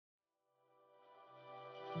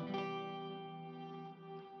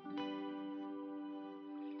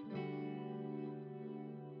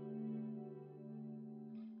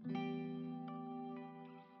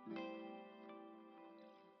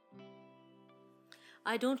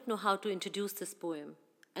I don't know how to introduce this poem,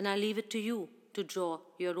 and I leave it to you to draw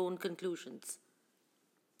your own conclusions.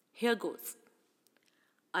 Here goes.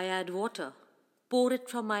 I add water, pour it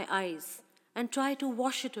from my eyes, and try to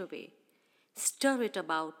wash it away. Stir it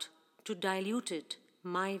about to dilute it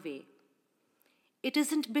my way. It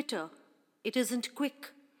isn't bitter, it isn't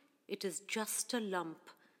quick, it is just a lump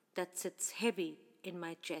that sits heavy in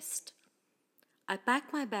my chest. I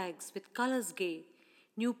pack my bags with colors gay,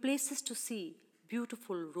 new places to see,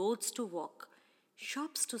 beautiful roads to walk,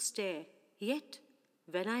 shops to stare, yet,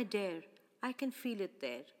 when I dare, I can feel it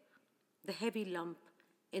there, the heavy lump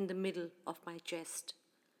in the middle of my chest.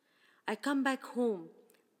 I come back home,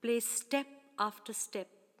 place step after step,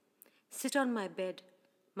 sit on my bed,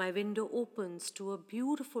 my window opens to a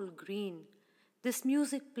beautiful green. This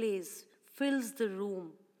music plays, fills the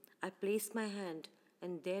room. I place my hand,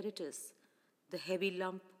 and there it is, the heavy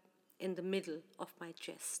lump in the middle of my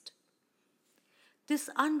chest. This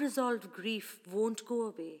unresolved grief won't go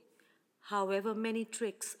away, however many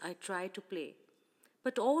tricks I try to play.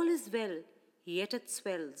 But all is well, yet it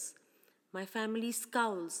swells. My family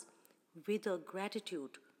scowls, with a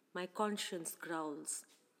gratitude my conscience growls.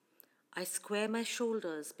 I square my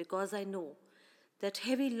shoulders because I know that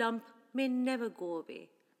heavy lump may never go away.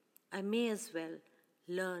 I may as well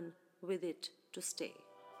learn with it to stay.